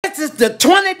This is the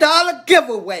 $20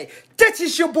 giveaway. This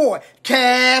is your boy,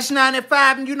 Cash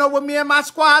 95, and you know what me and my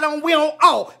squad on? We on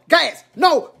all gas,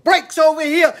 no brakes over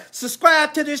here.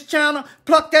 Subscribe to this channel,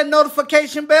 pluck that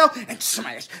notification bell, and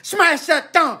smash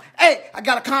that thumb. Hey, I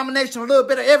got a combination of a little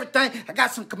bit of everything. I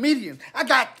got some comedians. I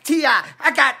got T.I.,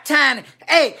 I got Tiny.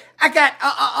 Hey, I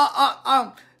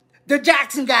got the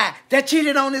Jackson guy that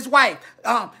cheated on his wife,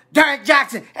 Derek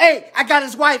Jackson. Hey, I got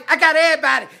his wife. I got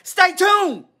everybody. Stay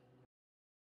tuned.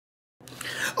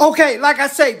 Okay, like I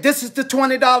say, this is the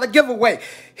 $20 giveaway.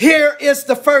 Here is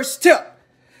the first tip.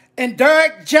 In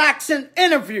Derek Jackson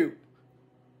interview,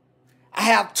 I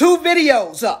have 2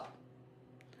 videos up.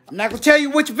 I'm not going to tell you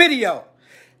which video.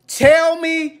 Tell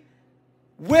me,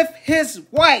 with his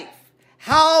wife,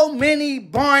 how many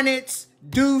bonnets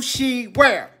do she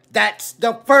wear? That's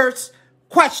the first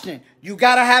question. You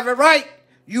got to have it right.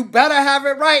 You better have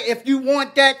it right if you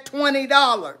want that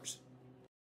 $20.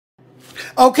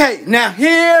 Okay, now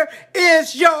here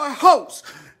is your host,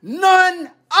 none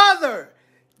other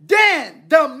than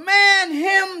the man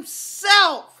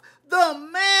himself,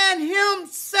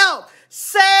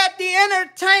 Sad the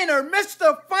Entertainer,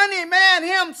 Mr. Funny Man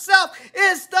himself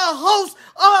is the host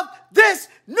of this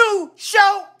new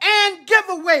show and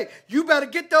giveaway. You better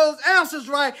get those answers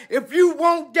right if you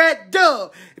want that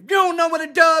dub. If you don't know what a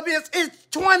dub is, it's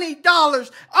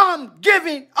 $20 I'm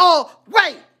giving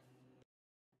away.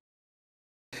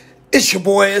 It's your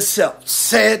boy itself,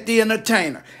 Sad the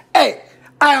Entertainer. Hey,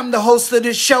 I am the host of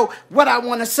this show. What I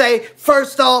want to say,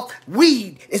 first off,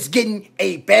 weed is getting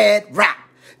a bad rap.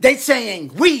 They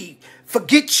saying weed,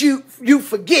 you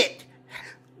forget.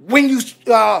 When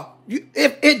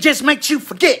it just makes you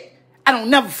forget. I don't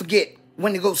never forget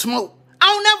when to go smoke. I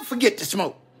don't never forget to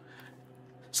smoke.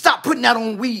 Stop putting that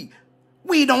on weed.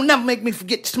 Weed don't never make me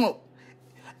forget to smoke.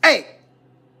 Hey,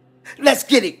 let's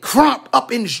get it crump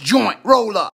up in this joint.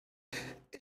 Roll up.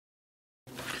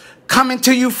 Coming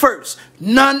to you first,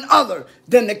 none other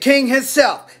than the king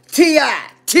himself,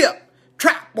 T.I., Tip,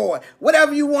 Trap Boy,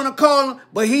 whatever you want to call him,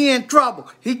 but he in trouble.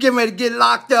 He getting ready to get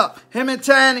locked up. Him and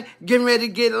Tiny getting ready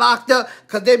to get locked up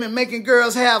because they've been making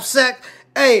girls have sex.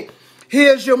 Hey,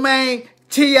 here's your man,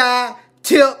 T.I.,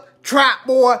 Tip, Trap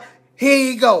Boy.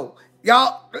 Here you go.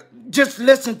 Y'all just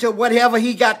listen to whatever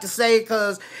he got to say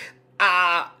because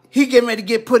he getting ready to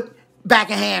get put back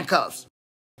in handcuffs.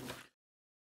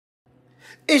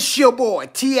 It's your boy,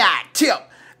 T.I., Tip.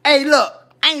 Hey, look,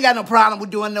 I ain't got no problem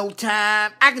with doing no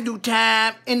time. I can do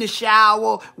time in the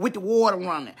shower with the water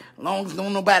running. As long as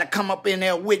don't nobody come up in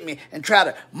there with me and try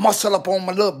to muscle up on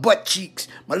my little butt cheeks,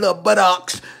 my little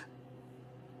buttocks,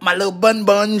 my little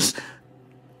buns.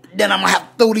 Then I'm going to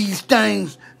have to throw these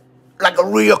things like a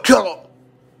real killer,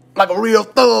 like a real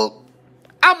thug.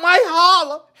 I might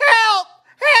holler,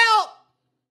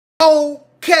 help.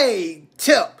 Okay,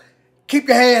 Tip, keep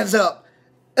your hands up.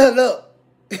 Look,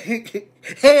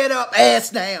 head up, ass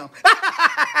down.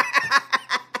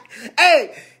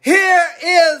 Hey, here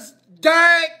is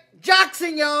Derek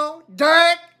Jackson, y'all.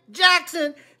 Derek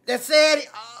Jackson that said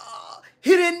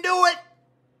he didn't do it,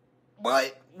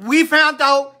 but we found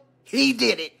out he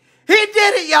did it. He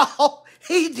did it, y'all.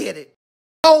 He did it.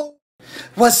 Oh,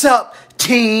 what's up,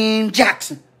 Team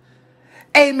Jackson?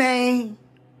 Hey, man,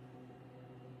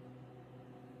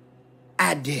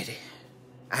 I did it.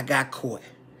 I got caught.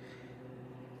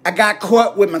 I got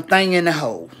caught with my thing in the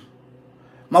hole.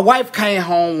 My wife came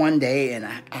home one day and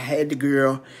I had the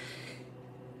girl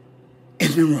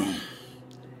in the room.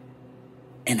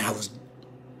 And I was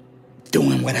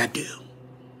doing what I do.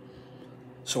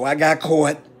 So I got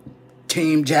caught.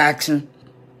 Team Jackson,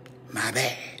 my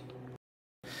bad.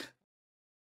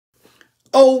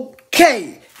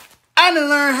 Okay, I done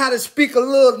learned how to speak a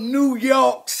little New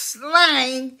York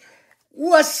slang.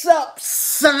 What's up,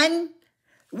 son?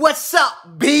 What's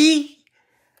up, B?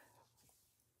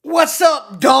 What's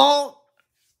up, dog?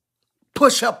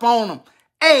 Push up on them.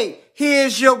 Hey,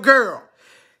 here's your girl.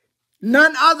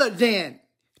 None other than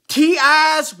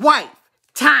T.I.'s wife,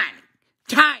 Tiny.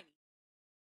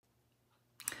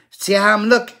 See how I'm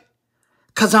looking?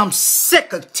 Because I'm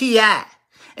sick of T.I.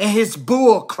 and his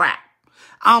bull crap.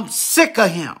 I'm sick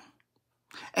of him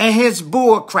and his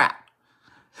bull crap.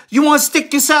 You want to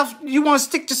stick your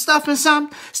stuff in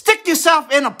something? Stick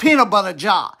yourself in a peanut butter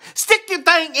jar. Stick your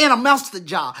thing in a mustard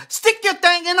jar. Stick your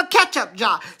thing in a ketchup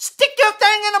jar. Stick your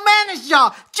thing in a mayonnaise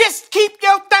jar. Just keep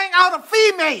your thing out of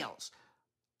females.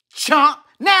 Chump.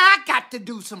 Now I got to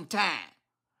do some time.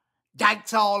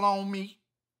 Dykes all on me.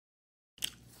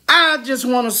 I just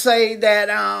want to say that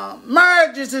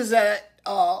marriages is at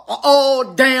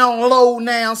all down low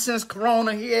now since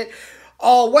Corona hit.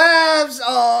 wives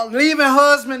leaving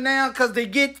husband now because they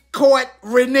get caught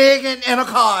reneging in a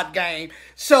card game.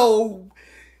 So,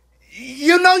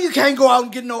 you know you can't go out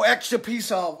and get no extra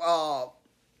piece of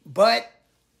butt,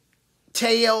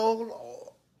 tail,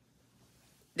 or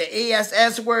the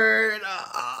ASS word.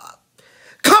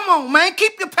 Come on, man.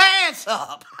 Keep your pants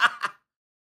up.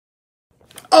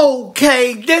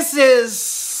 Okay, this is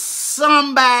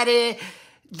somebody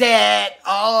that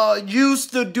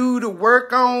used to do the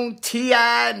work on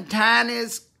T.I. and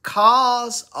Tiny's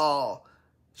cars,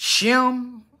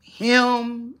 him,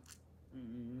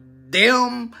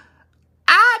 them.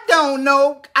 I don't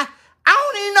know. I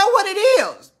don't even know what it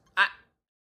is.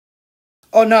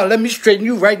 Oh, no, let me straighten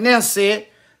you right now, Sid.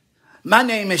 My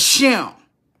name is Shem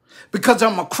because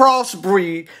I'm a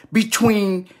crossbreed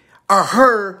between a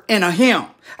her and a him.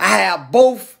 I have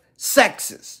both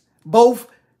sexes.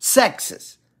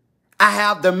 I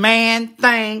have the man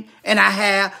thing and I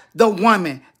have the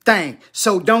woman thing.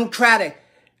 So don't try to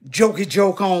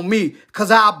joke on me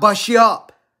because I'll bust you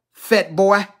up, fat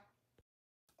boy.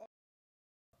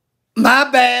 My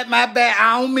bad.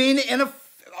 I don't mean to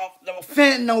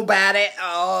offend nobody.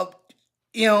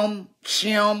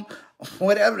 Shim,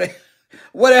 whatever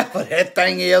that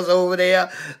thing is over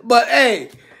there. But hey,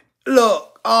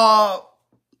 look,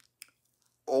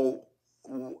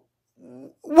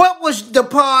 what was the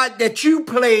part that you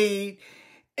played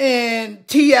in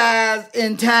T.I.'s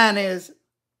and Tiny's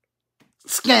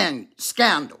scandal?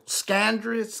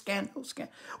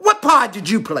 What part did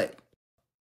you play?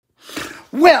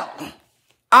 Well,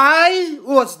 I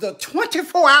was the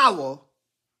 24-hour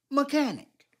mechanic.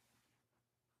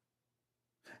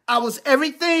 I was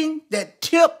everything that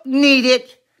Tip needed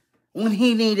when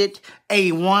he needed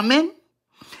a woman.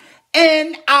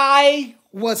 And I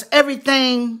was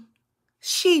everything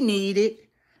she needed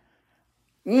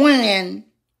when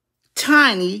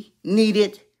Tiny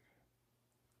needed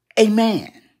a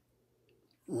man.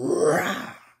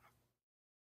 Rah.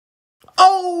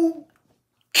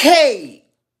 Okay.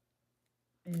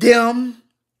 Them,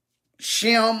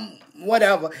 Shim,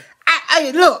 whatever.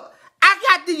 Look, I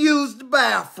got to use the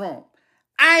bathroom.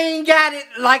 I ain't got it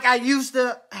like I used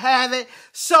to have it.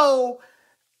 So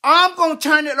I'm going to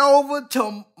turn it over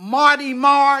to Marty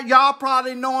Marr. Y'all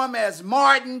probably know him as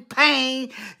Martin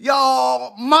Payne.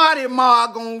 Marty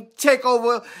Marr going to take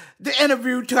over the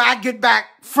interview till I get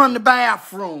back from the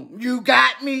bathroom. You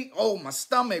got me? Oh, my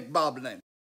stomach bubbling.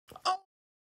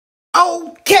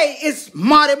 Okay, it's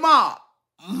Marty Marr.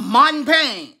 Martin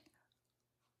Payne.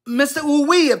 Mr.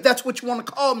 Ooh-wee, if that's what you want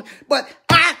to call me. But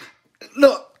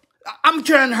look, I'm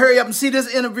trying to hurry up and see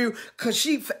this interview because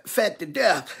she fed to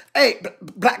death. Hey,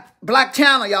 Black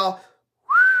Channel, y'all.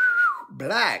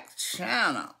 Black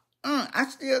Channel. I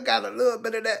still got a little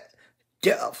bit of that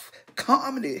deaf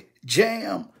comedy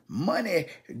jam money,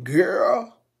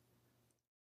 girl.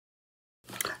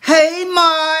 Hey,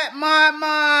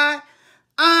 my.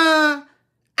 I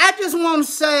just want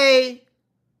to say,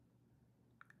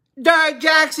 Derrick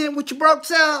Jaxn, with your broke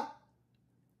self,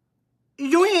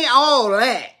 you ain't all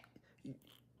that.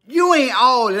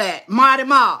 Marty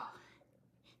Marr.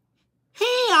 He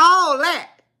ain't all that.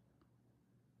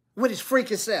 With his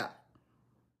freaky self.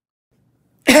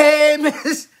 Hey,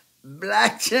 Miss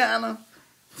Black Channel.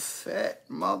 Fat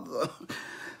mother.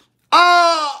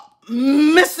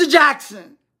 Mr.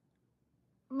 Jackson.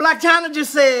 Black Channel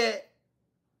just said,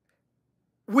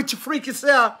 with your freaky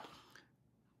self,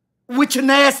 with your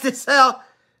nasty self,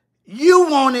 you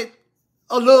wanted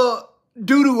a little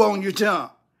doo-doo on your tongue,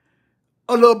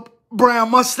 a little brown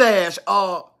mustache,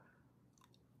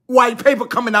 white paper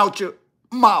coming out your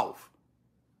mouth.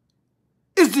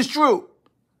 Is this true?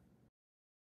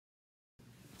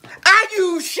 I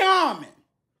use Charmin.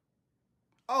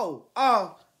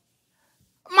 I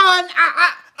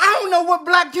don't know what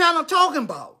Black Channel talking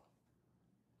about.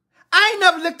 I ain't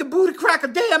never licked a booty crack a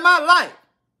day in my life.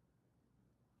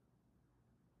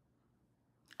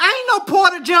 I ain't no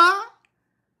Porter John.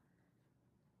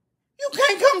 You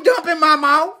can't come dump in my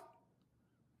mouth.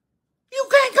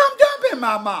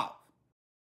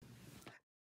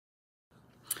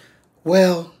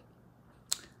 Well,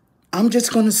 I'm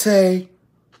just going to say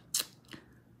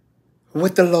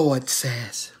what the Lord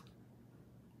says.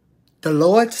 The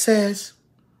Lord says,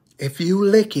 if you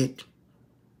lick it,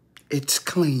 it's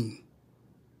clean.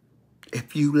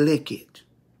 If you lick it,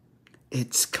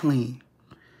 it's clean.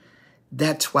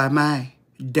 That's why my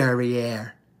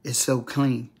derriere is so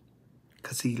clean,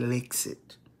 because he licks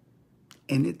it,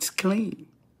 and it's clean.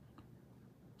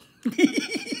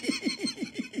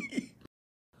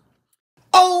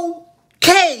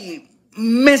 Okay,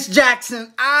 Miss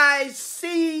Jackson, I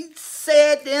see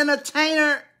said the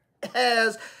entertainer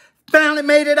has finally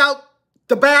made it out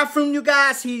the bathroom, you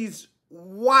guys. He's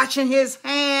washing his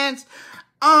hands.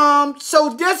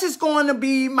 So this is going to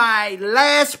be my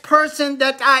last person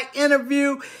that I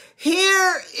interview.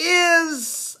 Here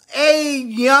is a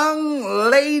young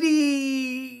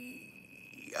lady,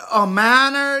 a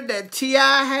minor that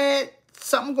T.I. had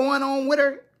something going on with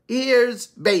her. Here's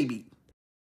Baby.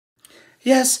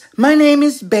 Yes, my name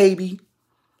is Baby.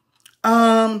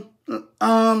 Like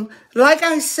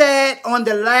I said on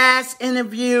the last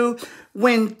interview,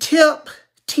 when Tip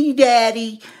T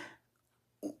Daddy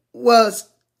was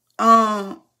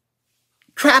trap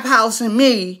housing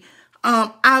me,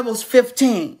 I was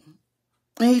 15.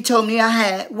 And he told me I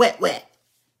had wet,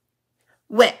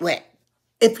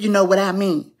 if you know what I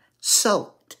mean.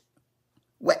 Soaked.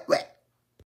 Wet.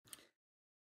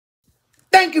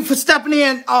 Thank you for stepping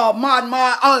in,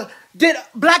 Mod. Did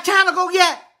Black China go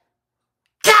yet?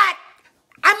 God,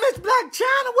 I missed Black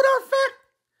China. What the fuck?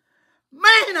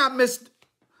 Man, I missed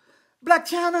Black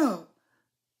China.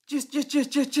 Just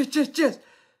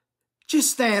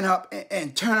stand up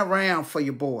and turn around for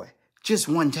your boy. Just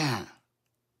one time.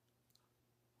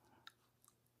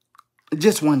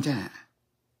 Just one time.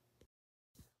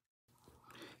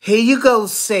 Here you go,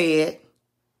 said.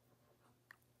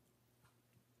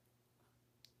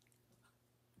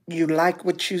 You like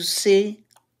what you see?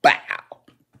 Bow.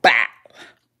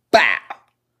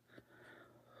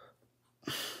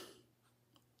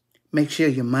 Make sure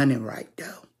your money right,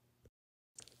 though.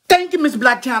 Thank you, Miss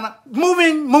Black China.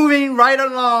 Moving right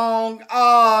along.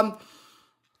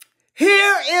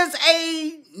 Here is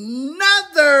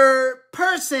another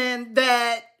person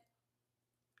that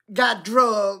got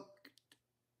drugged,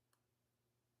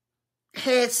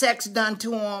 had sex done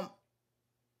to him.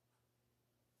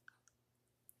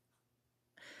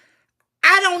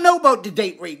 I don't know about the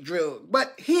date rape drug,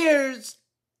 but here's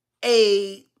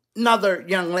another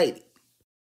young lady.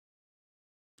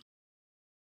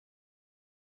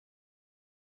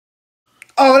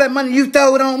 All that money you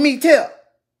throwed on me, Tip.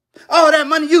 All that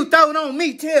money you throwed on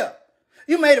me, Tip.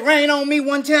 You made it rain on me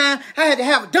one time. I had to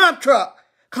have a dump truck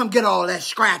come get all that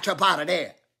scratch up out of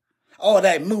there. All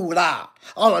that moolah.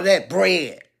 All of that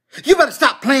bread. You better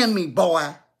stop playing me,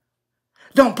 boy.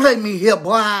 Don't play me here,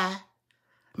 boy.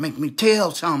 Make me tell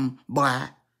something, boy.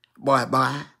 Boy.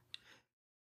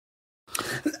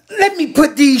 Let me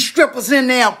put these strippers in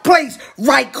their place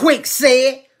right quick,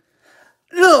 said.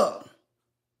 Look,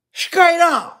 straight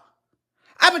up.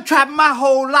 I've been trapping my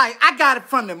whole life. I got it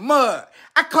from the mud.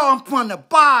 I come from the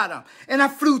bottom, and I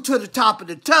flew to the top of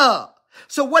the tub.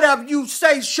 So whatever you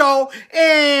say, show,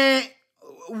 and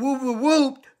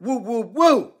whoop.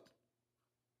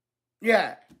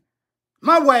 Yeah.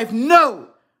 My wife know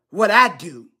what I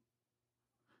do.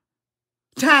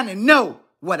 Tiny know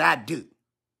what I do.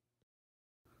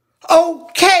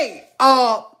 Okay,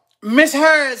 Miss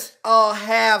Harris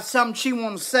have something she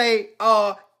want to say.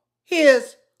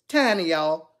 Here's Tiny,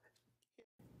 y'all.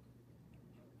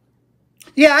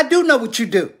 Yeah, I do know what you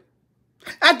do.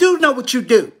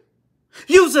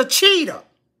 You's a cheater.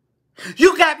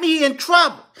 You got me in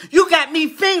trouble. You got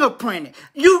me fingerprinted.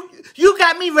 You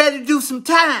got me ready to do some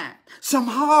time. Some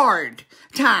hard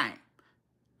time.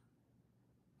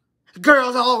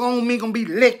 Girls all on me gonna be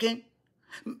licking.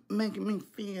 Making me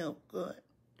feel good.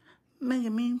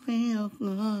 Remind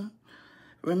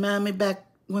me back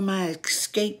when my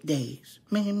escape days.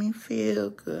 Making me feel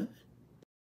good.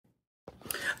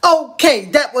 Okay,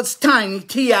 that was Tiny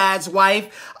T.I.'s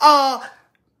wife.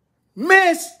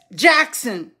 Miss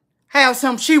Jackson have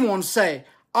something she want to say.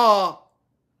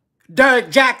 Derek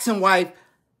Jackson wife,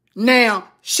 now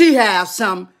she has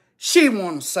something she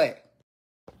want to say.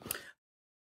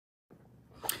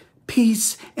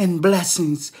 Peace and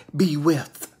blessings be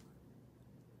with.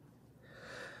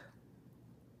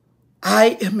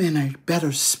 I am in a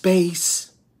better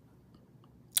space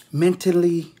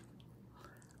mentally.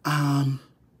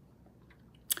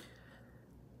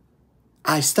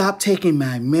 I stopped taking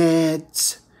my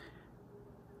meds.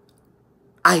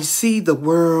 I see the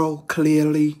world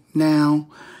clearly now.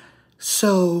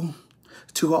 So,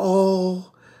 to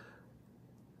all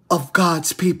of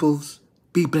God's peoples,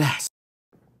 be blessed.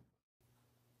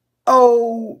 Okay.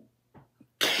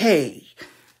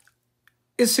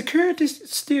 Is security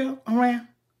still around?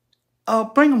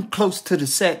 Bring them close to the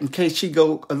set in case she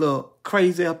go a little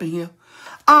crazy up in here.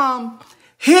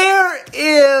 Here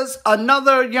is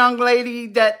another young lady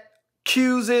that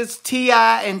accuses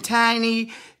T.I. and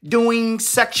Tiny doing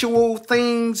sexual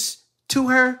things to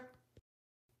her.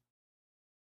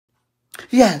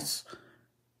 Yes.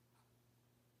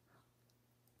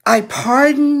 I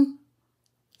pardon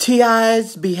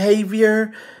T.I.'s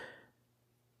behavior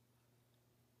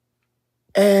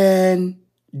and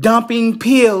dumping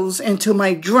pills into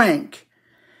my drink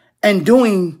and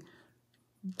doing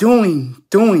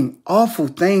awful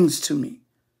things to me.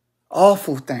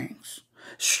 Awful things.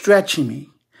 Stretching me,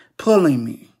 pulling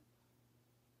me,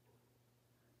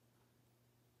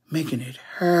 making it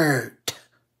hurt.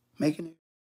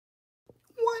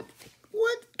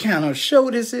 What kind of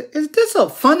show this is? Is this a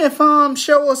Funny Farm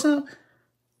show or something?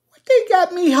 What they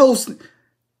got me hosting?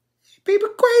 People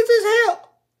crazy as hell.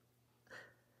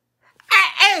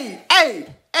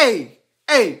 Hey,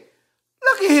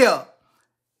 look at here.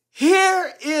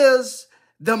 Here is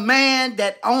the man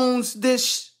that owns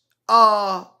this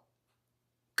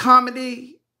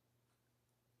comedy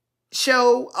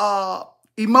show,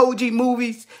 Emoji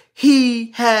Movies.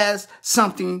 He has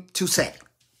something to say.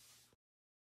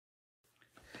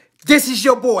 This is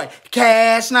your boy,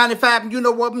 Cash 95. You know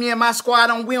what, me and my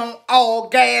squad on, we on all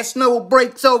gas, no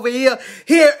brakes over here.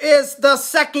 Here is the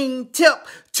second tip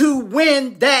to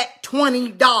win that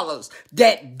 $20,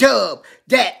 that dub,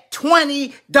 that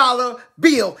 $20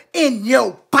 bill in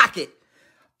your pocket.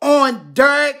 On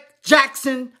Derek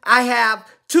Jackson, I have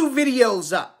 2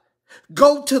 videos up.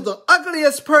 Go to the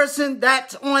ugliest person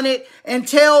that's on it and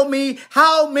tell me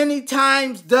how many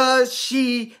times does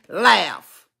she laugh.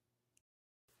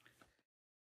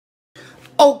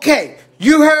 Okay,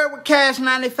 you heard what Cash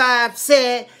 95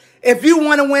 said. If you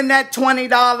want to win that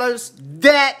 $20,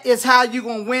 that is how you're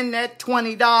going to win that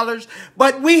 $20.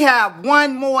 But we have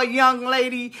one more young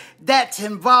lady that's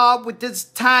involved with this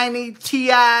tiny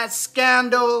T.I.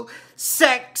 scandal,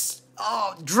 sex,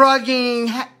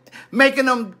 drugging, making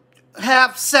them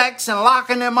have sex and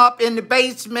locking them up in the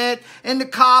basement, in the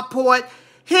carport.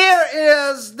 Here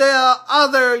is the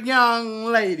other young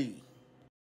lady.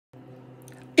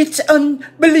 It's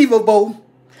unbelievable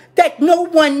that no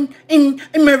one in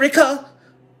America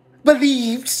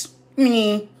believes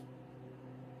me.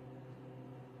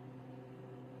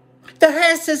 The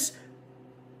Harrises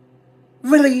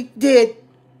really did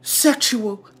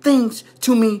sexual things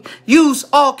to me, use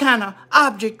all kind of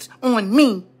objects on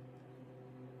me.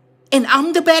 And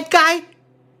I'm the bad guy?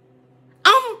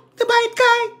 I'm the bad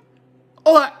guy?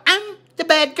 Or I'm the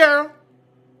bad girl?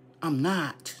 I'm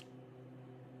not.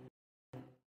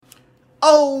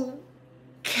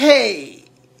 Okay,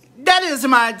 that is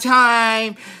my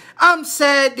time. I'm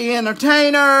Ced the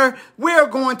Entertainer. We're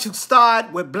going to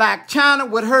start with Blac Chyna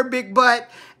with her big butt.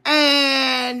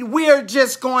 And we're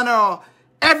just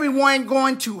everyone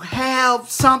going to have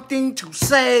something to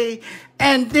say.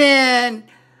 And then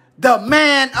the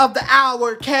man of the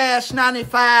hour, Cash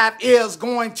 95, is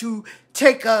going to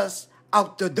take us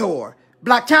out the door.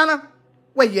 Blac Chyna,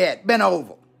 where you at? Bend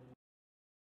over.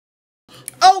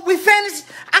 Oh, we finished.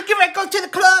 I'm getting ready to go to the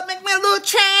club, make me a little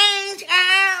change.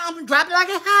 I'm gonna drop it like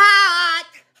it's hot.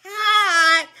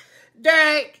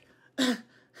 Derek,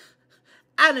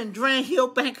 I done drained your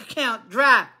bank account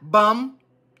dry, bum.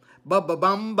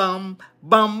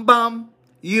 Bum.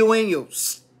 You and your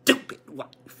stupid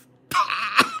wife.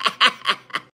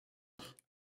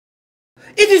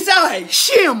 It is I,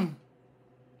 Shim.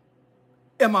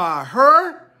 Am I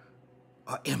her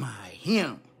or am I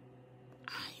him?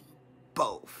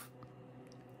 Both.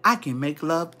 I can make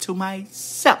love to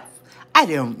myself. I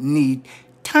don't need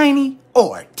Tiny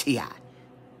or T.I.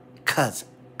 Because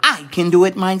I can do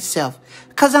it myself.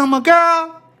 Because I'm a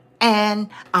girl and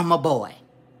I'm a boy.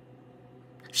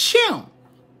 Shim.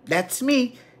 That's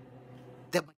me.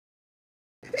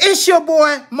 It's your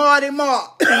boy, Marty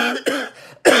Mark. Where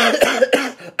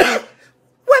that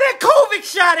COVID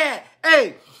shot at?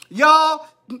 Hey, y'all,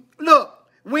 look.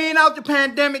 We ain't out the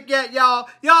pandemic yet, y'all.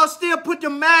 Y'all still put your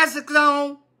masks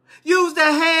on. Use the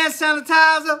hand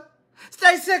sanitizer.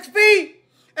 Stay 6 feet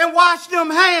and wash them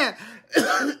hands.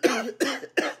 I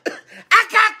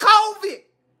got COVID.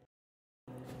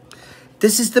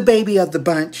 This is the baby of the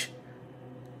bunch.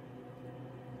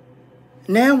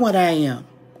 Now what I am?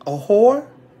 A whore?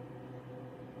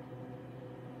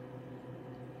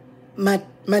 My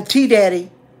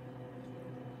T-Daddy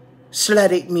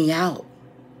slutted me out.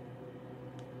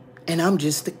 And I'm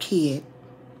just a kid,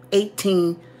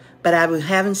 18, but I've been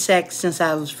having sex since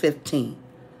I was 15.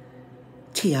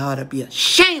 T ought to be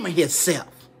ashamed of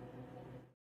yourself.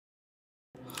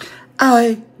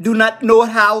 I do not know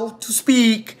how to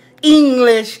speak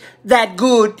English that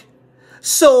good.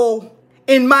 So,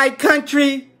 in my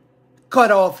country,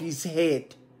 cut off his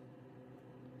head.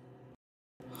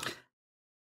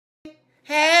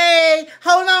 Hey,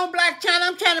 hold on, Blac Chyna.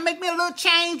 I'm trying to make me a little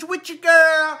change with you,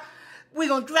 girl. We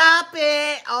gonna drop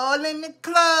it all in the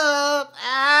club.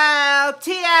 Oh,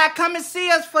 T.I., come and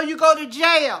see us before you go to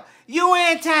jail. You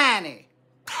and Tiny.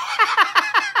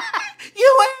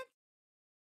 You and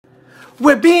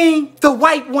with being the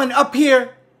white one up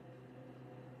here,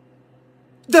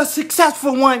 the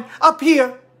successful one up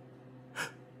here.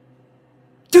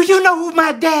 Do you know who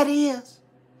my daddy is?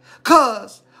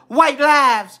 Because white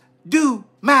lives do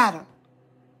matter.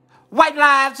 White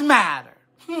lives matter.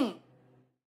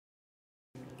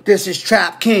 This is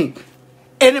Trap King.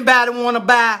 Anybody want to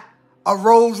buy a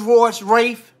Rolls Royce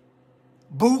Wraith,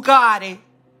 Bugatti,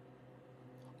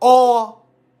 or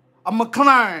a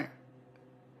McLaren?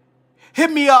 Hit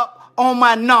me up on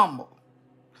my number,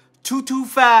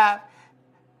 225.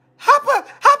 Help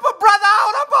a brother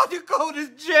out. I'm about to go to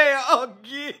jail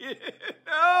again.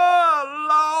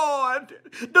 Oh, Lord.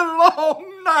 The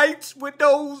long nights with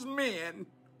those men.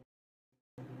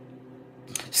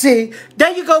 See,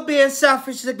 there you go being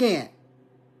selfish again.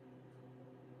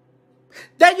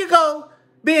 There you go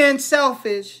being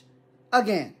selfish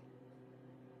again.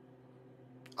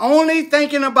 Only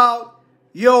thinking about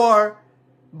your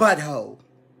butthole.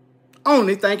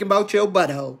 Only thinking about your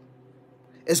butthole.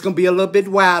 It's going to be a little bit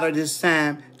wilder this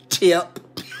time. Tip.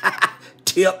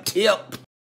 Tip, tip.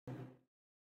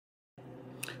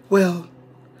 Well,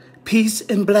 peace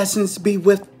and blessings be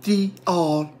with thee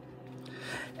all.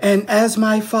 And as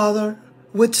my father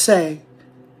would say,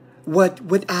 what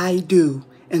would I do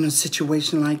in a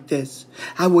situation like this?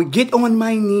 I would get on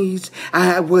my knees.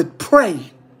 I would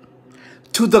pray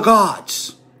to the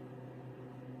gods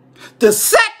to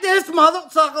set this mother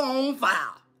sucker on fire.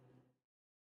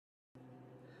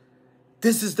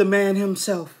 This is the man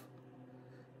himself,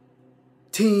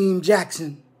 Team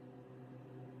Jackson.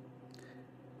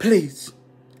 Please,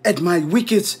 at my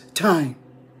weakest time,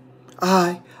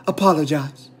 I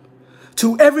apologize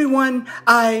to everyone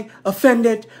I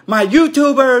offended, my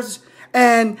YouTubers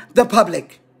and the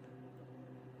public.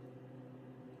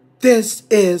 This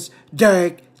is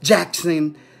Derek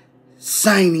Jackson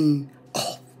signing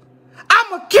off.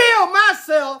 I'ma kill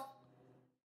myself.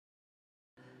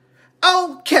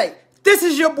 Okay. This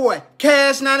is your boy,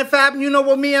 Cash 95, and you know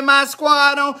what me and my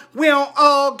squad on? We on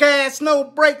all gas, no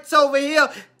brakes over here.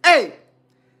 Hey,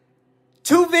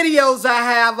 2 videos I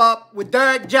have up with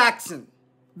Derek Jackson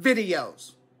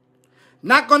videos.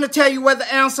 Not going to tell you where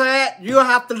the answer at. You'll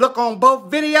have to look on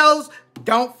both videos.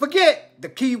 Don't forget the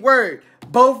key word,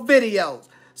 both videos.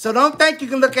 So don't think you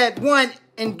can look at one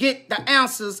and get the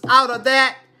answers out of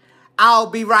that. I'll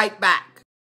be right back.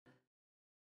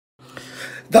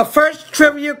 The first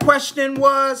trivia question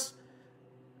was,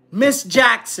 Miss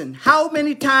Jackson, how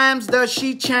many times does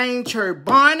she change her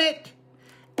bonnet?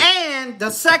 And the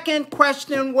second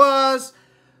question was,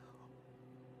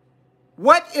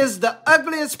 what is the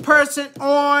ugliest person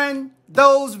on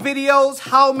those videos?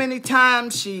 How many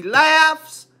times she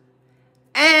laughs?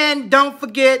 And don't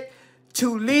forget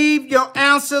to leave your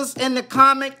answers in the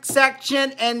comment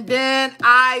section, and then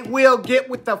I will get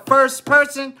with the first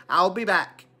person. I'll be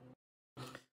back.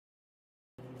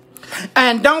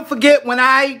 And don't forget, when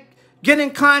I get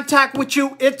in contact with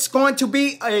you, it's going to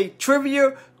be a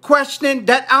trivia question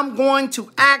that I'm going to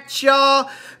ask y'all,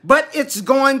 but it's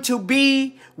going to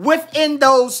be within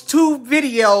those 2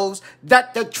 videos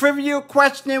that the trivia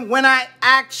question when I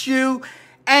ask you,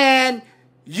 and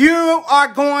you are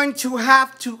going to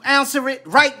have to answer it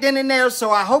right then and there.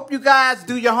 So I hope you guys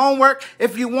do your homework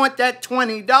if you want that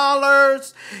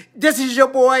 $20. This is your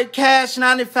boy, Cash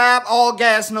 95, all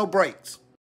gas, no brakes.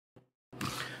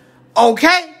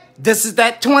 Okay, this is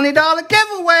that $20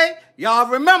 giveaway. Y'all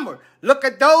remember, look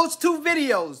at those 2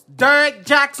 videos, Derek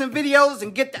Jackson videos,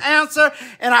 and get the answer.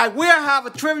 And I will have a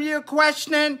trivia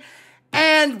question.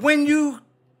 And when you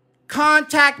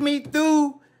contact me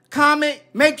through comment,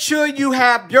 make sure you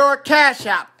have your Cash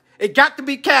App. It got to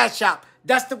be Cash App.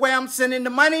 That's the way I'm sending the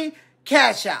money,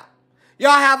 Cash App.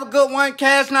 Y'all have a good one.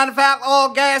 Cash 95, all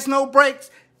gas, no brakes.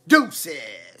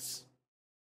 Deuces.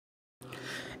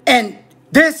 And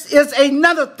this is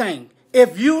another thing.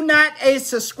 If you're not a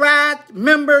subscribed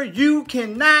member, you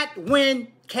cannot win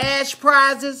cash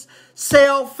prizes,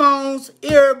 cell phones,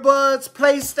 earbuds,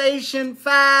 PlayStation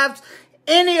 5s,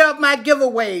 any of my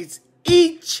giveaways.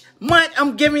 Each month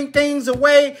I'm giving things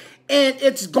away, and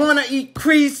it's going to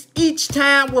increase each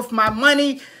time with my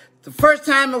money. The first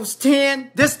time it was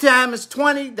 10, this time it's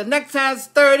 20, the next time it's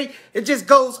 30. It just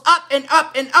goes up and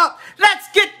up and up. Let's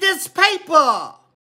get this paper.